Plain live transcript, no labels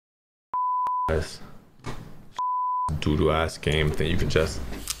this doo-doo ass game that you can just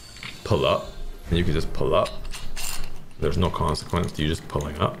pull up, and you can just pull up. There's no consequence to you just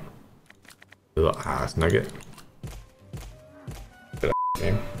pulling up. Little ass nugget.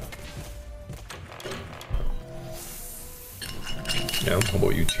 Game. Yeah, how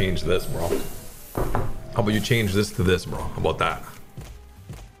about you change this, bro? How about you change this to this, bro? How about that?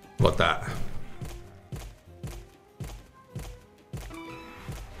 How about that?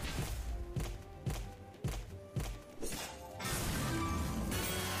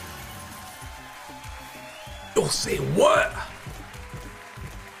 You'll say what?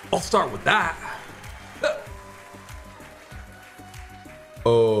 I'll start with that.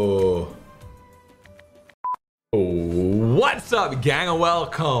 Oh. What's up, gang, and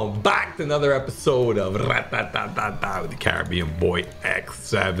welcome back to another episode of Ratatatata with the Caribbean boy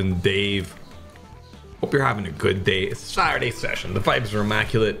X7 Dave. Hope you're having a good day. It's a Saturday session. The vibes are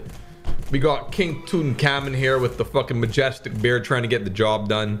immaculate. We got King Tutankhamun here with the fucking majestic beard trying to get the job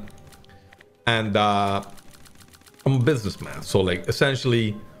done. And I'm a businessman, so like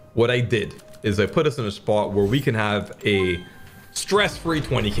essentially what I did is I put us in a spot where we can have a stress-free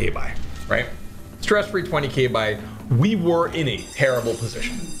 20k buy, right? Stress-free 20k buy. We were in a terrible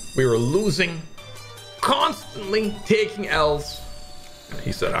position. We were losing, constantly taking L's.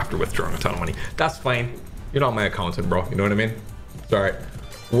 He said after withdrawing a ton of money. That's fine. You're not my accountant, bro. You know what I mean? It's all right.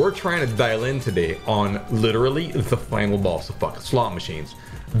 We're trying to dial in today on literally the final boss of fucking slot machines.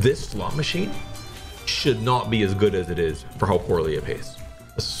 This slot machine should not be as good as it is for how poorly it pays.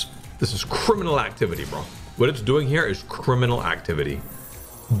 This is criminal activity, bro. What it's doing here is criminal activity,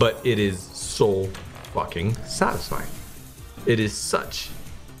 but it is so fucking satisfying. It is such.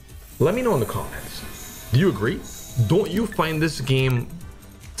 Let me know in the comments. Do you agree? Don't you find this game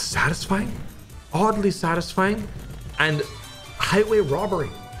satisfying? Oddly satisfying? And highway robbery.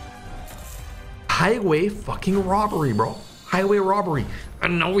 Highway fucking robbery, bro. Highway robbery.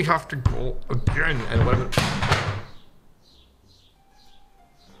 And now we have to go again and whatever.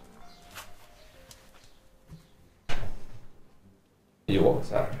 You walk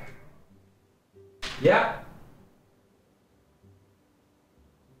Saturday. Yeah.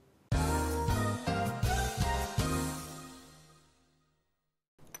 How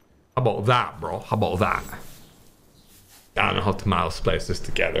about that, bro? How about that? I don't know how to mouse splice this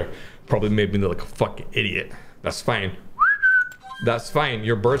together. Probably made me look like a fucking idiot. That's fine. That's fine.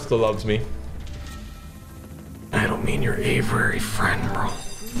 Your bird still loves me. I don't mean your aviary friend, bro.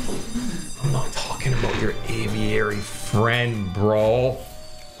 I'm not talking about your aviary friend, bro. All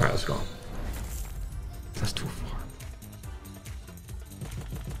right, let's go. That's too far.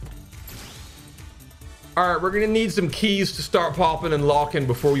 All right, we're gonna need some keys to start popping and locking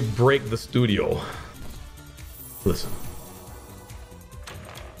before we break the studio. Listen.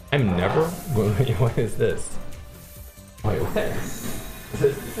 I'm never going to... What is this? Wait, what?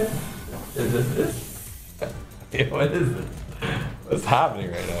 Is this? Hey, what is this? What's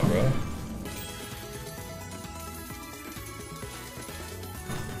happening right now, bro?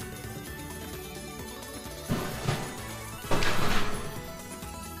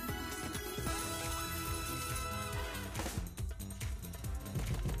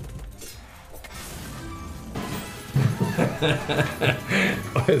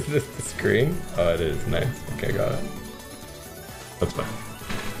 Oh, is this the screen? Oh, it is. Nice. Okay, got it. That's fine.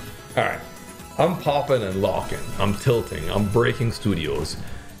 All right. I'm popping and locking. I'm tilting. I'm breaking studios.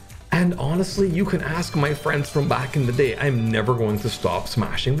 And honestly, you can ask my friends from back in the day. I'm never going to stop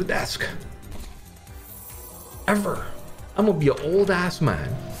smashing the desk. Ever. I'm gonna be an old ass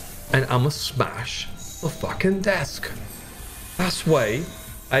man and I'm gonna smash the fucking desk. That's why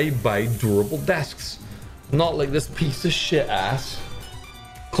I buy durable desks. Not like this piece of shit ass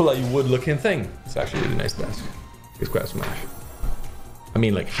plywood looking thing. It's actually a really nice desk. It's quite a smash. I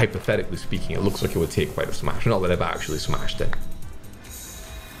mean, like, hypothetically speaking, it looks like it would take quite a smash. Not that I've actually smashed it.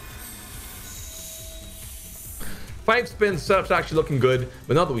 5 spins, setup's actually looking good.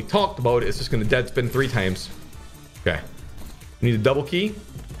 But now that we talked about it, it's just gonna dead spin 3 times. Okay. Need a double key?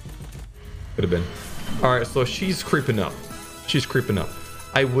 Could have been. All right, so she's creeping up. She's creeping up.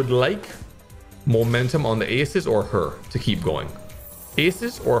 I would like momentum on the aces or her to keep going.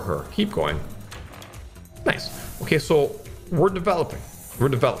 Aces or her, keep going. Nice. Okay, so we're developing. We're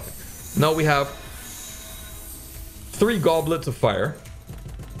developing. Now we have 3 goblets of fire.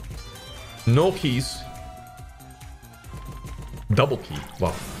 No keys. Double key.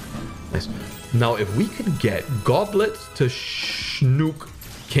 Wow. Nice. Now if we could get goblets to schnook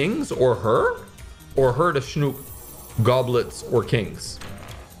kings or her to schnook goblets or kings.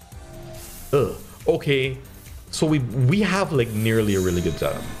 Ugh. Okay, so we have like nearly a really good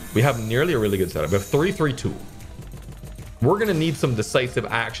setup. We have nearly a really good setup. We have 3-3-2. We're going to need some decisive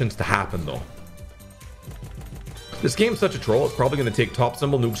actions to happen, though. This game's such a troll, it's probably going to take top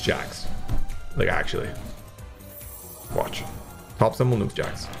symbol, nukes, jacks. Like, actually. Watch. Top symbol, nukes,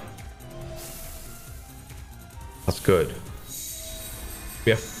 jacks. That's good.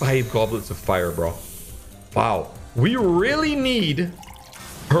 We have 5 goblets of fire, bro. Wow. We really need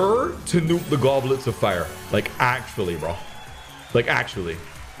her to nuke the goblets of fire. Like, actually, bro. Like, actually.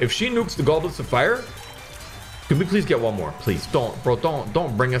 If she nukes the goblets of fire, can we please get one more? Please, don't, bro,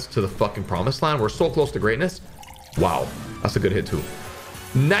 don't bring us to the fucking promised land. We're so close to greatness. Wow, that's a good hit too.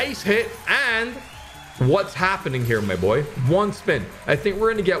 Nice hit. And what's happening here, my boy? One spin. I think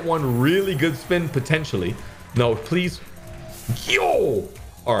we're gonna get one really good spin potentially. No, please. Yo!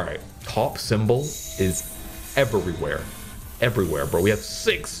 All right, top symbol is everywhere. Everywhere, bro. We have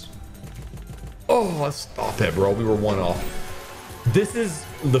 6. Oh, stop it, bro. We were 1 off. This is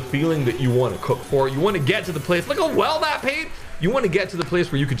the feeling that you want to cook for. You want to get to the place. Look how well that paid. You want to get to the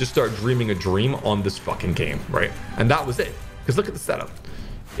place where you could just start dreaming a dream on this fucking game, right? And that was it. Because look at the setup.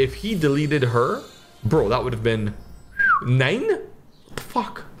 If he deleted her, bro, that would have been 9.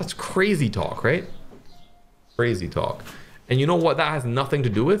 Fuck, that's crazy talk, right? Crazy talk. And you know what that has nothing to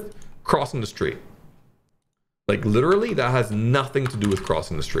do with? Crossing the street. Like, literally, that has nothing to do with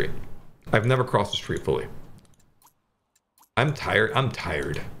crossing the street. I've never crossed the street fully. I'm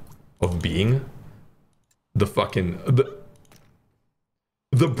tired of being the fucking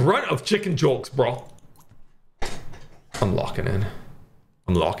the brunt of chicken jokes, bro. I'm locking in.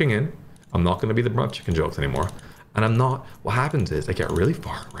 I'm locking in. I'm not gonna be the brunt of chicken jokes anymore. And I'm not. What happens is I get really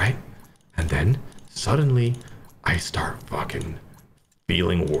far, right? And then suddenly I start fucking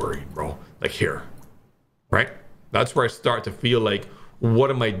feeling worried, bro. Like here, right? That's where I start to feel like, what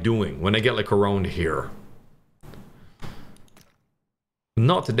am I doing? When I get like around here.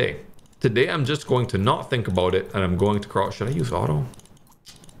 Not today. Today I'm just going to not think about it and I'm going to cross. Should I use auto?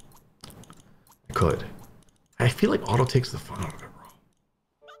 I could. I feel like auto takes the fun out of it, bro.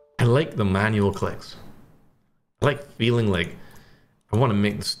 I like the manual clicks. I like feeling like I want to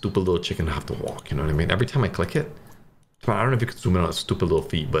make the stupid little chicken have to walk, you know what I mean? Every time I click it, I don't know if you can zoom in on its stupid little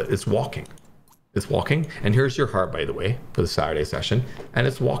feet, but it's walking. It's walking. And here's your heart, by the way, for the Saturday session. And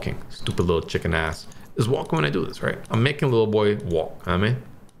it's walking. Stupid little chicken ass is walking when I do this, right? I'm making little boy walk. I mean,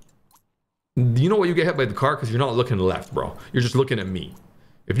 you know what, you get hit by the car because you're not looking left, bro. You're just looking at me.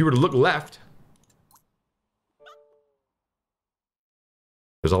 If you were to look left,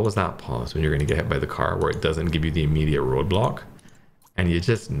 there's always that pause when you're going to get hit by the car where it doesn't give you the immediate roadblock. And you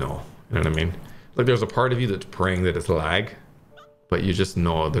just know, you know what I mean? Like there's a part of you that's praying that it's lag, but you just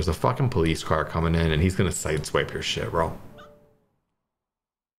know there's a fucking police car coming in and he's going to sideswipe your shit, bro.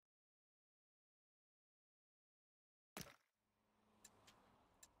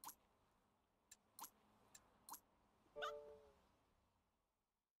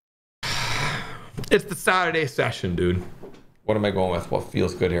 It's the Saturday session, dude. What am I going with? What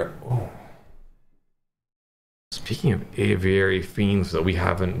feels good here? Oh. Speaking of aviary fiends that we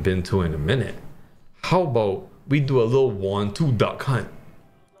haven't been to in a minute, how about we do a little 1-2 duck hunt?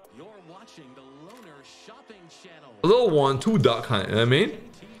 You're watching the Loner Shopping Channel. A little 1-2 duck hunt, you know what I mean?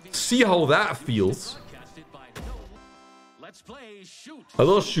 See how that feels. Let's play shoot. A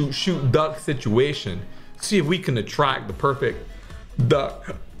little shoot duck situation. See if we can attract the perfect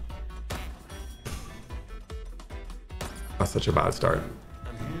duck. That's such a bad start.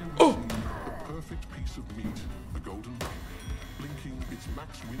 Oh! Perfect piece of meat, the golden duck, blinking its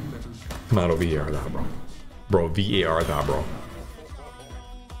max win letters. Come out, VAR that, bro. Bro, VAR that, bro.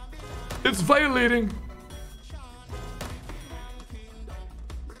 It's violating.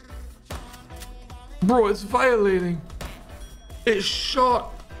 Bro, it's violating. It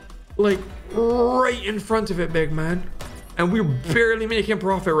shot like right in front of it, big man. And we're barely making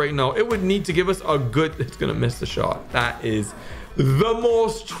profit right now. It would need to give us a good... It's going to miss the shot. That is the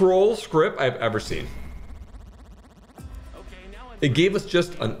most troll script I've ever seen. It gave us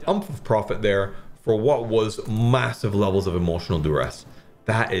just an umph of profit there for what was massive levels of emotional duress.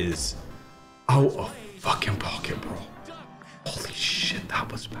 That is out of fucking pocket, bro. Holy shit,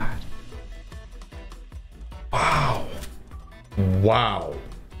 that was bad. Wow. Wow.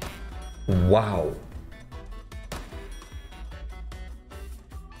 Wow.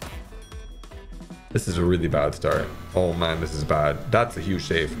 This is a really bad start. Oh man, this is bad. That's a huge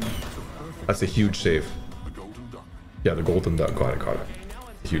save. That's a huge save. Yeah, the golden duck. Got it.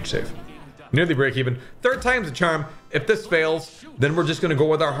 A huge save. Nearly break even. Third time's a charm. If this fails, then we're just gonna go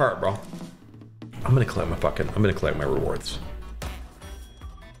with our heart, bro. I'm gonna collect my rewards.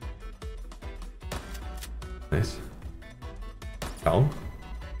 Nice. Down.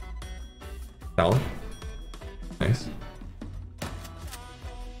 Down. Nice.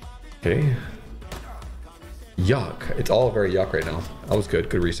 Okay. Yuck. It's all very yuck right now. That was good.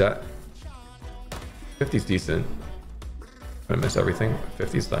 Good reset. 50's decent. I miss everything.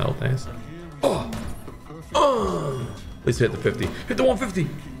 50 style. Nice. Oh. At least hit the 50. Hit the 150.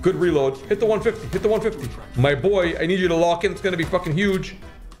 Good reload. Hit the 150. Hit the 150. My boy, I need you to lock in. It's going to be fucking huge.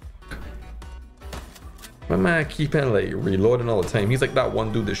 My man keeping like reloading all the time. He's like that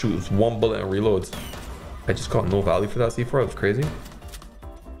one dude that shoots one bullet and reloads. I just got no value for that C4. That's crazy.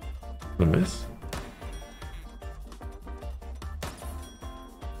 I miss.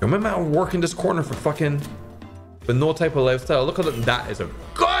 Yo, my man working this corner for fucking with no type of lifestyle. Look at that. That is a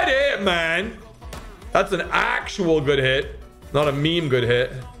good hit, man. That's an actual good hit, not a meme good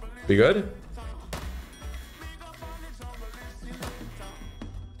hit. Be good.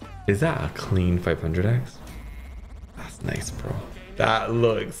 Is that a clean 500x? That's nice, bro. That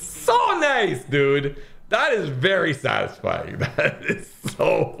looks so nice, dude. That is very satisfying. That is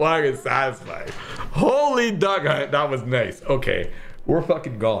so fucking satisfying. Holy dog, that was nice. Okay, we're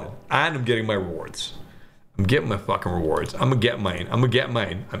fucking gone. And I'm getting my rewards. I'm getting my fucking rewards. I'm gonna get mine. I'm gonna get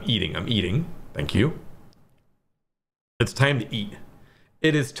mine. I'm eating. Thank you. It's time to eat.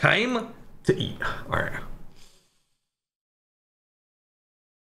 It is time to eat. All right.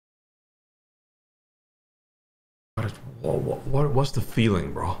 What's the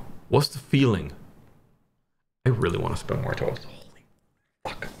feeling, bro? What's the feeling? I really want to spend more toast. Holy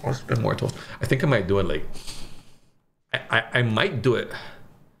fuck. I want to spend more toast. I think I might do it like... I might do it.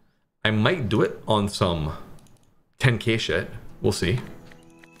 I might do it on some 10k shit. We'll see.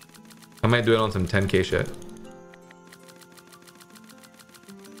 I might do it on some 10k shit.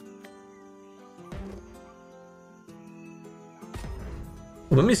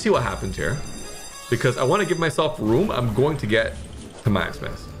 Let me see what happens here. Because I want to give myself room. I'm going to get to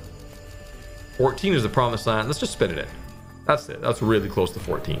Maximus. 14 is the promised land. Let's just spin it in. That's it. That's really close to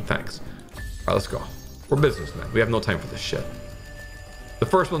 14. Thanks. All right, let's go. We're businessmen. We have no time for this shit. The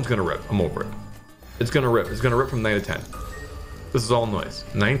first one's going to rip. I'm over it. It's going to rip. It's going to rip from 9 to 10. This is all noise.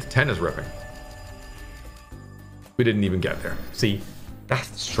 9 to 10 is ripping. We didn't even get there. See, that's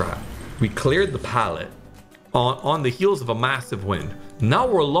the strat. We cleared the pallet on the heels of a massive win. Now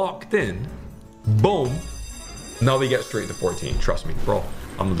we're locked in. Boom. Now we get straight to 14. Trust me, bro.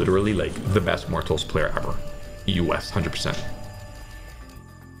 I'm literally like the best Mortals player ever. US, 100%.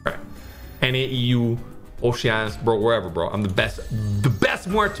 Right. NA, EU, Oceans, bro, wherever, bro. I'm the best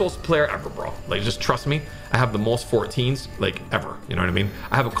Mortals player ever, bro. Like, just trust me. I have the most 14s, like, ever. You know what I mean?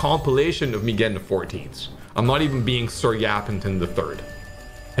 I have a compilation of me getting the 14s. I'm not even being Sir Yappington the third.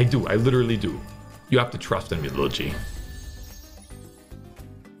 I do. I literally do. You have to trust in me, little G.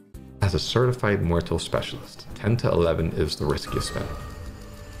 As a certified Mortal specialist, 10 to 11 is the riskiest spin.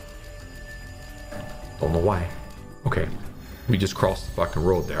 Don't know why. Okay, we just crossed the fucking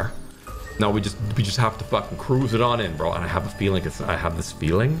road there. Now we just have to fucking cruise it on in, bro. And I have a feeling I have this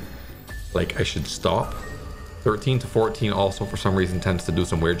feeling like I should stop. 13 to 14 also for some reason tends to do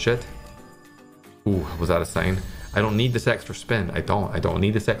some weird shit. Ooh, was that a sign? I don't need this extra spin. I don't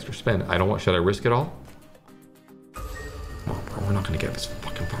need this extra spin. Should I risk it all? Come on, bro. We're not gonna get this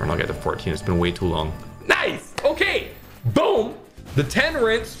fucking far. We're not gonna get to 14. It's been way too long. Nice. Okay. Boom. The 10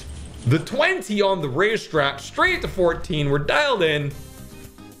 rinsed. The 20 on the raise strap. Straight to 14. We're dialed in.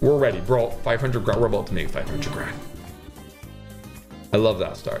 We're ready, bro. 500 grand. We're about to make 500 grand. I love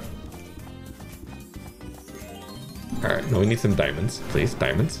that start. All right. Now we need some diamonds, please.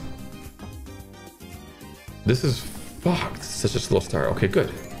 Diamonds. This is fucked. Such a slow start. Okay,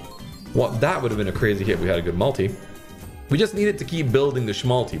 good. Well, that would have been a crazy hit. We had a good multi. We just needed to keep building the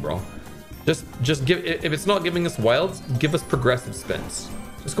schmalti, bro. Just give. If it's not giving us wilds, give us progressive spins.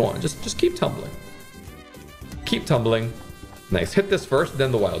 Just go on. Just keep tumbling. Keep tumbling. Nice. Hit this first,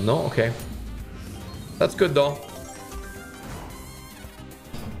 then the wild. No, okay. That's good though.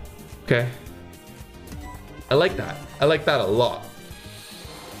 Okay. I like that. I like that a lot.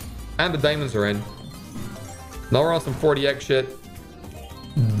 And the diamonds are in. Now we're on some 40x shit.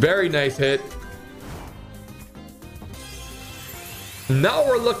 Very nice hit. Now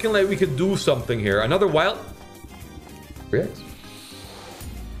we're looking like we could do something here. Another wild. 3x.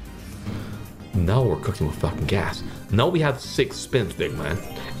 Now we're cooking with fucking gas. Now we have 6 spins, big man.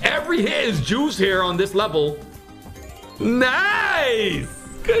 Every hit is juice here on this level. Nice.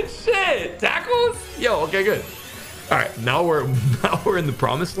 Good shit. Tackles? Yo, okay, good. All right, now we're in the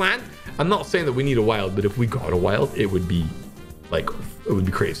promised land. I'm not saying that we need a wild, but if we got a wild, it would be like, it would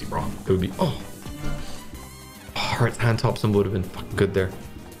be crazy, bro. It would be, oh. Heart's hand top symbol would have been fucking good there.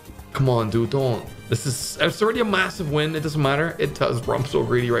 Come on, dude, don't It's already a massive win. It doesn't matter. It does. Bro, I'm so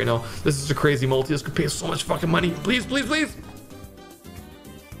greedy right now. This is a crazy multi. This could pay so much fucking money. Please, please, please.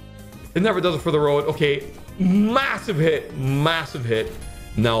 It never does it for the road. Okay, massive hit, massive hit.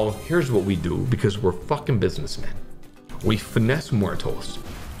 Now, here's what we do, because we're fucking businessmen. We finesse Muertos.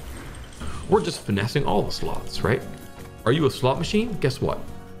 We're just finessing all the slots, right? Are you a slot machine? Guess what?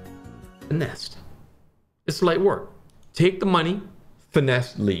 Finesse. It's light work. Take the money,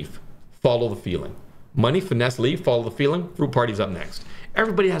 finesse, leave. Follow the feeling. Money, finesse, leave, follow the feeling. Fruit party's up next.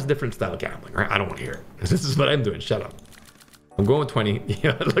 Everybody has a different style of gambling, right? I don't want to hear it, because this is what I'm doing. Shut up. I'm going with 20.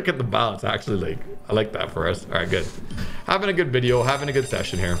 Yeah, look at the balance. Actually, like, I like that for us. All right, good. Having a good video, having a good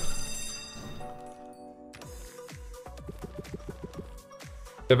session here.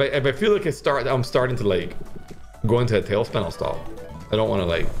 If I feel like I'm starting to like go into a tailspin, I'll stop. I don't want to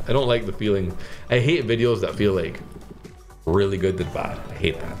like. I don't like the feeling. I hate videos that feel like really good to bad. I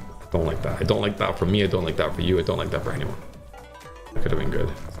hate that. I don't like that. I don't like that for me. I don't like that for you. I don't like that for anyone. That could have been good.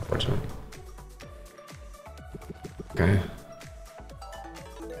 It's unfortunate. Okay.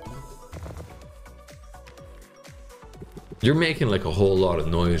 You're making like a whole lot of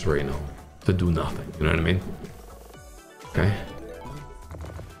noise right now to do nothing. You know what I mean? Okay.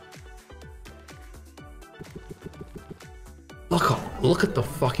 Look at the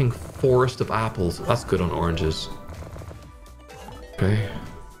fucking forest of apples. That's good on oranges. Okay.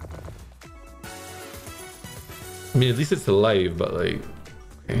 I mean, at least it's alive, but like,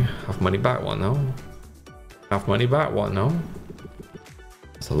 okay, half money back, what now? Half money back, what now?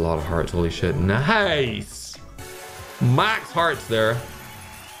 That's a lot of hearts, holy shit. Nice! Max hearts there.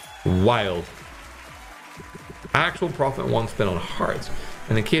 Wild. Actual profit one spin on hearts.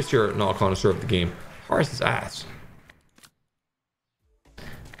 And in case you're not a connoisseur of the game, hearts is ass.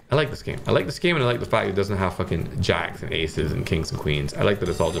 I like this game. I like this game, and I like the fact it doesn't have fucking jacks and aces and kings and queens. I like that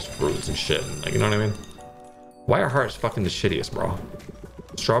it's all just fruits and shit. And like, you know what I mean? Why are hearts fucking the shittiest, bro?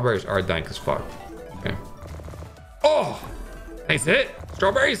 Strawberries are dank as fuck. Okay. Oh! Nice hit!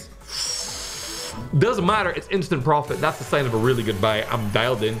 Strawberries! Doesn't matter. It's instant profit. That's the sign of a really good buy. I'm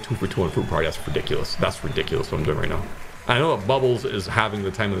dialed in 2 for 2 on Fruit Party. That's ridiculous. That's ridiculous what I'm doing right now. I know that Bubbles is having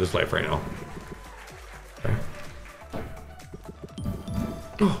the time of his life right now. Okay.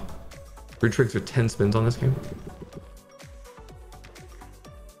 Oh. Free tricks are 10 spins on this game.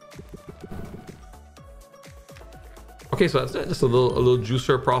 Okay, so that's it. Just a little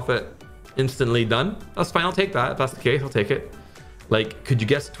juicer profit instantly done. That's fine. I'll take that. If that's the case, I'll take it. Like, could you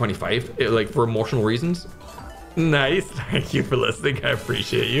guess 25? Like, for emotional reasons? Nice. Thank you for listening. I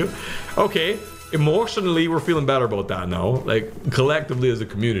appreciate you. Okay. Emotionally, we're feeling better about that now. Like, collectively as a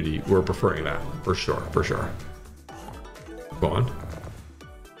community, we're preferring that. For sure. For sure. Go on.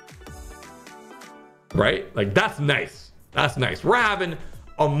 Right? Like, that's nice. That's nice. We're having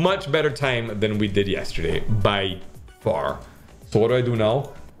a much better time than we did yesterday by far. So what do I do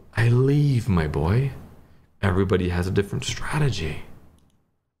now? I leave, my boy. Everybody has a different strategy.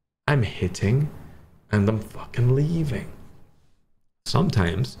 I'm hitting and I'm fucking leaving.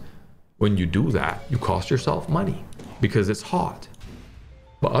 Sometimes when you do that, you cost yourself money because it's hot.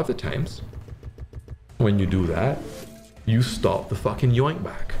 But other times when you do that, you stop the fucking yoink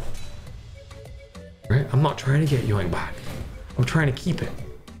back. Right? I'm not trying to get yoink back. I'm trying to keep it.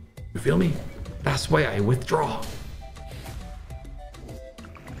 You feel me? That's why I withdraw.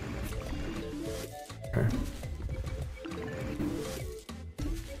 Okay.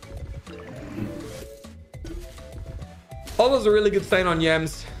 Always a really good sign on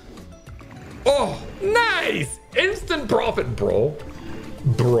Yems. Oh, nice! Instant profit, bro.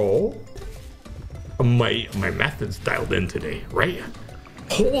 Bro. My method's dialed in today, right?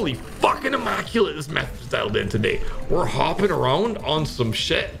 Holy fucking immaculate, this method's dialed in today. We're hopping around on some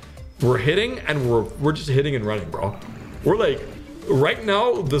shit. We're hitting and we're just hitting and running, bro. We're like, right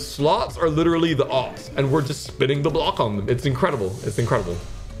now, the slots are literally the ops and we're just spinning the block on them. It's incredible. It's incredible.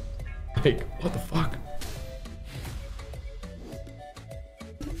 Like, what the fuck?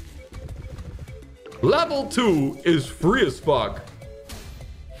 Level 2 is free as fuck.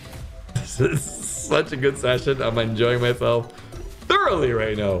 This is such a good session. I'm enjoying myself thoroughly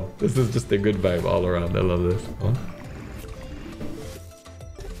right now. This is just a good vibe all around. I love this. Huh?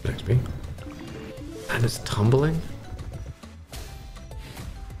 XP. And it's tumbling.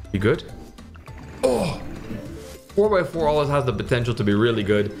 You good? Oh! 4x4 always has the potential to be really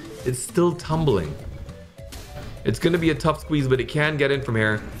good. It's still tumbling. It's going to be a tough squeeze, but it can get in from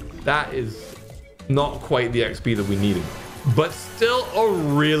here. That is not quite the XP that we needed, but still a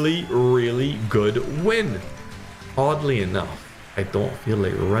really, really good win. Oddly enough, I don't feel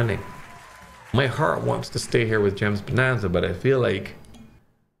like running. My heart wants to stay here with Gems Bonanza, but I feel like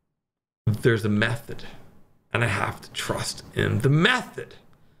there's a method, and I have to trust in the method.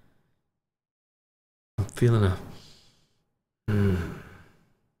 I'm feeling a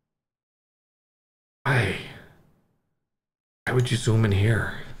why would you zoom in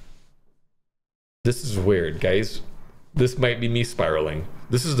here? This is weird, guys. This might be me spiraling.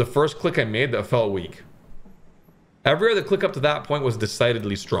 This is the first click I made that felt weak. Every other click up to that point was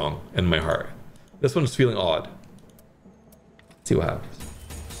decidedly strong in my heart. This one's feeling odd. Let's see what happens.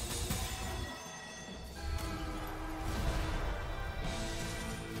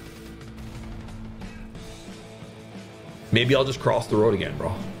 Maybe I'll just cross the road again,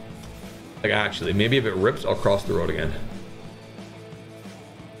 bro. Like, actually, maybe if it rips, I'll cross the road again.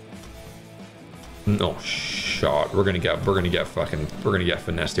 No shot. We're gonna get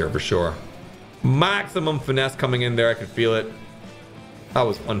finessed here for sure. Maximum finesse coming in there. I could feel it. That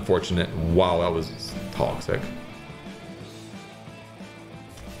was unfortunate. Wow, that was toxic.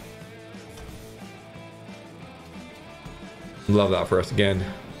 Love that for us again.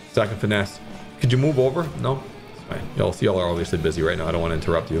 Second finesse. Could you move over? No. It's fine. Y'all are obviously busy right now. I don't want to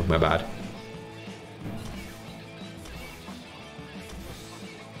interrupt you. My bad.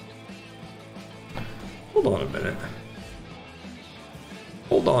 Hold on a minute.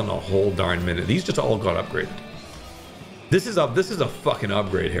 Hold on a whole darn minute. These just all got upgraded. This is a fucking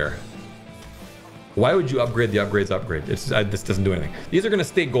upgrade here. Why would you upgrade the upgrades upgrade? This doesn't do anything. These are gonna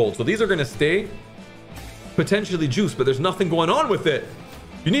stay gold, so these are gonna stay potentially juice, but there's nothing going on with it.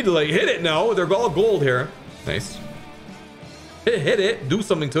 You need to like hit it now. They're all gold here. Nice. Hit it. Do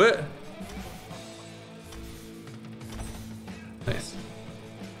something to it. Nice.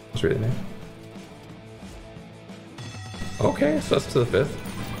 That's really nice. Okay, so that's to the 5th.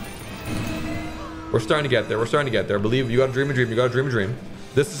 We're starting to get there. We're starting to get there. Believe you gotta dream a dream. You gotta dream a dream.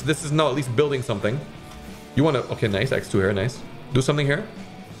 This is now at least building something. You wanna, okay, nice. X2 here, nice. Do something here.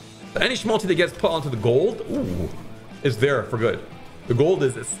 Any schmalti that gets put onto the gold, ooh, is there for good. The gold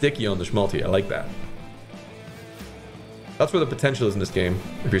is sticky on the schmalti. I like that. That's where the potential is in this game,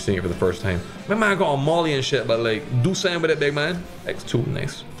 if you're seeing it for the first time. My man got on Molly and shit, but like, do something with it, big man. X2,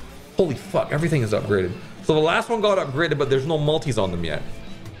 nice. Holy fuck, everything is upgraded. So the last one got upgraded, but there's no multis on them yet.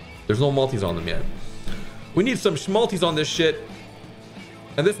 There's no multis on them yet. We need some schmaltis on this shit.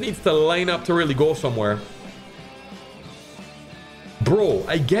 And this needs to line up to really go somewhere. Bro,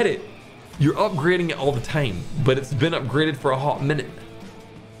 I get it. You're upgrading it all the time, but it's been upgraded for a hot minute.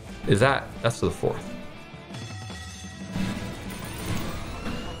 That's to the 4th.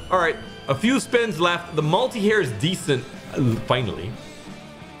 All right, a few spins left. The multi here is decent, finally.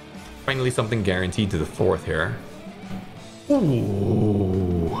 Finally something guaranteed to the 4th here.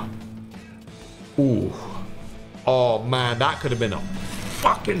 Ooh. Ooh. Oh man, that could have been a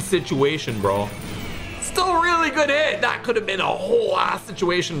fucking situation, bro. Still really good hit. That could have been a whole ass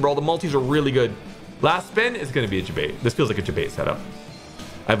situation, bro. The multis are really good. Last spin is going to be a debate. This feels like a debate setup.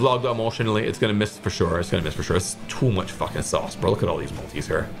 I've logged out emotionally. It's going to miss for sure. It's going to miss for sure. It's too much fucking sauce, bro. Look at all these multis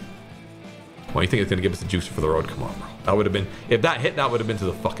here. Why, you think it's going to give us a juice for the road? Come on, bro. That would have been, if that hit, that would have been to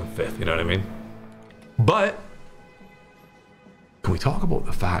the fucking 5th. You know what I mean? But can we talk about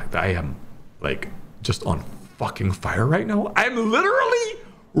the fact that I am like just on fucking fire right now? I'm literally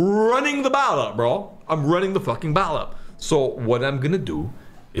running the ballot, bro. I'm running the fucking ballot. So what I'm going to do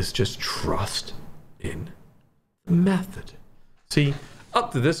is just trust in the method. See,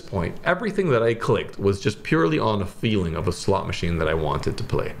 up to this point, everything that I clicked was just purely on a feeling of a slot machine that I wanted to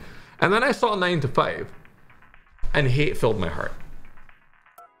play. And then I saw 9 to 5 and hate filled my heart.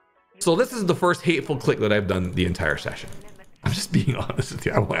 So this is the first hateful click that I've done the entire session. I'm just being honest with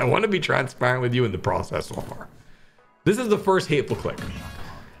you. I want to be transparent with you in the process so far. This is the first hateful click.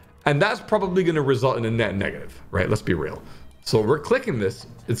 And that's probably going to result in a net negative, right? Let's be real. So we're clicking this.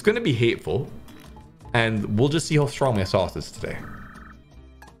 It's going to be hateful. And we'll just see how strong my sauce is today.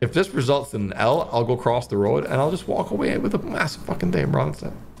 If this results in an L, I'll go cross the road and I'll just walk away with a massive fucking day, bro. That's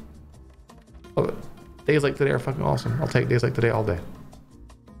it. Love it. Days like today are fucking awesome. I'll take days like today all day.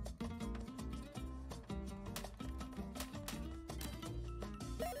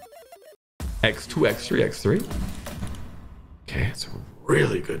 X2, X3, X3. Okay, it's a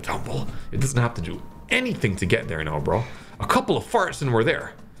really good tumble. It doesn't have to do anything to get there now, bro. A couple of farts and we're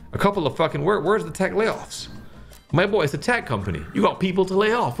there. A couple of fucking, where's the tech layoffs? My boy, it's a tech company. You got people to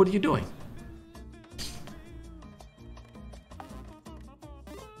lay off. What are you doing?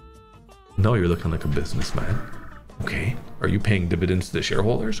 No, you're looking like a businessman. Okay. Are you paying dividends to the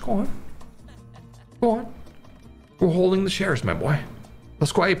shareholders? Go on. Go on. We're holding the shares, my boy.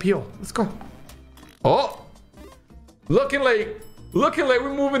 Let's go IPO. Let's go. Oh, looking like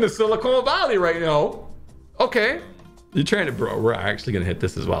we're moving to Silicon Valley right now. Okay. You're trying to, bro. We're actually gonna hit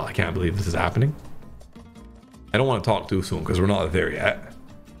this as well. I can't believe this is happening. I don't want to talk too soon because we're not there yet.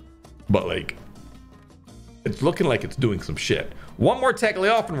 But like, it's looking like it's doing some shit. One more tech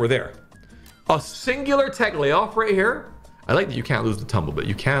layoff and we're there. A singular tech layoff right here. I like that you can't lose the tumble, but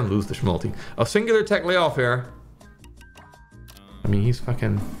you can lose the schmalti. A singular tech layoff here. I mean, he's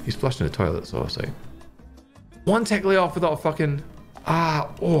flushing the toilet, so I'll say. One tech layoff without fucking,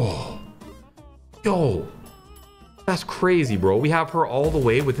 yo. That's crazy, bro. We have her all the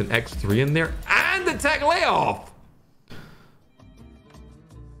way with an X3 in there and the tech layoff.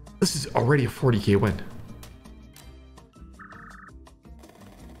 This is already a 40k win.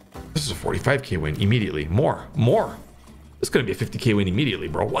 This is a 45k win immediately. More. It's gonna be a 50k win immediately,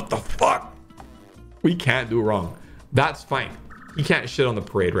 bro. What the fuck? We can't do wrong. That's fine. You can't shit on the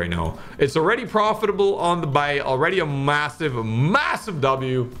parade right now. It's already profitable on the buy. Already a massive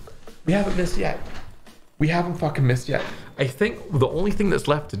W. We haven't missed yet. We haven't fucking missed yet. I think the only thing that's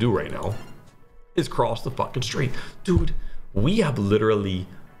left to do right now is cross the fucking street. Dude, we have literally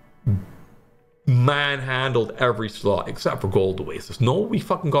manhandled every slot except for Gold Oasis. No, we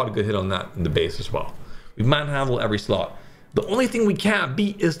fucking got a good hit on that in the base as well. We've manhandled every slot. The only thing we can't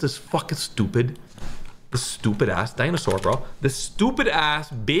beat is this fucking stupid ass dinosaur, bro. This stupid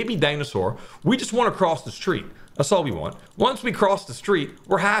ass baby dinosaur. We just want to cross the street. That's all we want. Once we cross the street,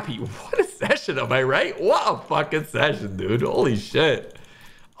 we're happy. What a session, am I right? What a fucking session, dude. Holy shit.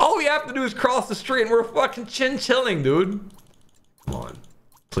 All we have to do is cross the street and we're fucking chilling, dude. Come on.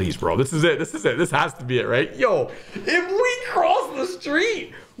 Please, bro. This is it. This is it. This has to be it, right? Yo, if we cross the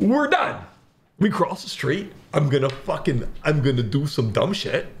street, we're done. We cross the street. I'm gonna do some dumb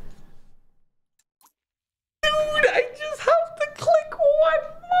shit.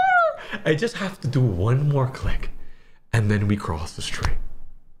 I just have to do one more click and then we cross the street,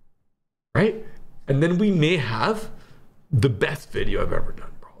 right? And then we may have the best video I've ever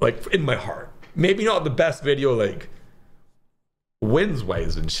done, bro. Like, in my heart. Maybe not the best video, like, wins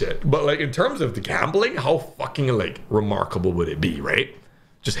wise and shit, but like in terms of the gambling, how fucking like remarkable would it be, right?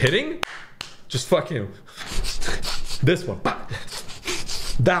 Just hitting, just fucking this one,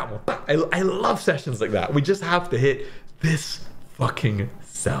 that one. I love sessions like that. We just have to hit this fucking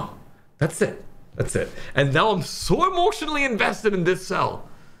cell. That's it. That's it. And now I'm so emotionally invested in this cell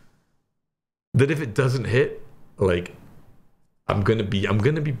that if it doesn't hit, like, I'm gonna be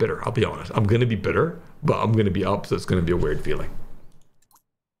bitter. I'll be honest. I'm gonna be bitter, but I'm gonna be up, so it's gonna be a weird feeling.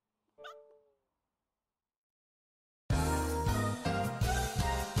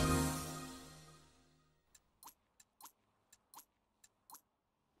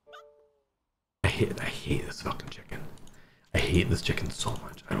 I hate this fucking chicken. I hate this chicken so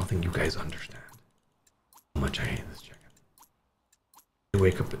much. I don't think you guys understand how much I hate this chicken. I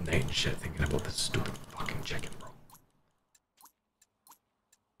wake up at night and shit thinking about this stupid fucking chicken, bro.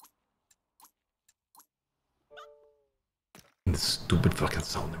 And this stupid fucking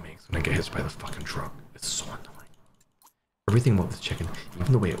sound it makes when I get hit by this fucking truck. It's so annoying. Everything about this chicken,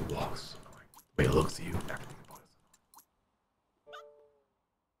 even the way it walks, is annoying. The way it looks at you, everything about it.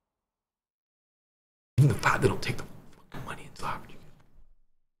 Even the fact they don't take the fucking money until after you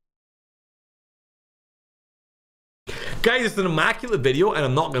get it. Guys, it's an immaculate video, and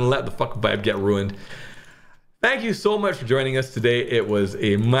I'm not gonna let the fucking vibe get ruined. Thank you so much for joining us today. It was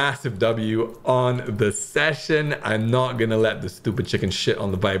a massive W on the session. I'm not gonna let the stupid chicken shit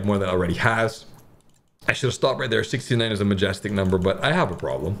on the vibe more than it already has. I should have stopped right there. 69 is a majestic number, but I have a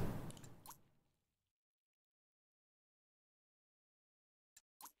problem.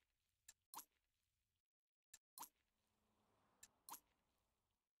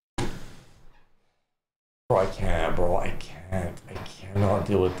 Bro, I can't, bro. I can't. I cannot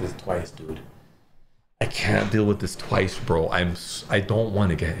deal with this twice, dude. I can't deal with this twice, bro. I don't want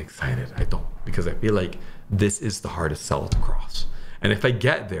to get excited. I don't, because I feel like this is the hardest cell to cross. And if I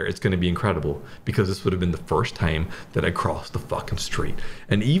get there, it's going to be incredible, because this would have been the first time that I crossed the fucking street.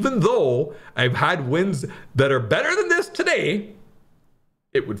 And even though I've had wins that are better than this today,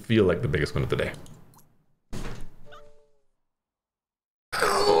 it would feel like the biggest win of the day.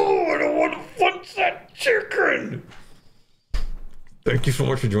 Oh, I don't want to punch that chicken. Thank you so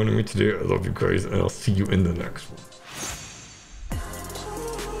much for joining me today. I love you guys, and I'll see you in the next one.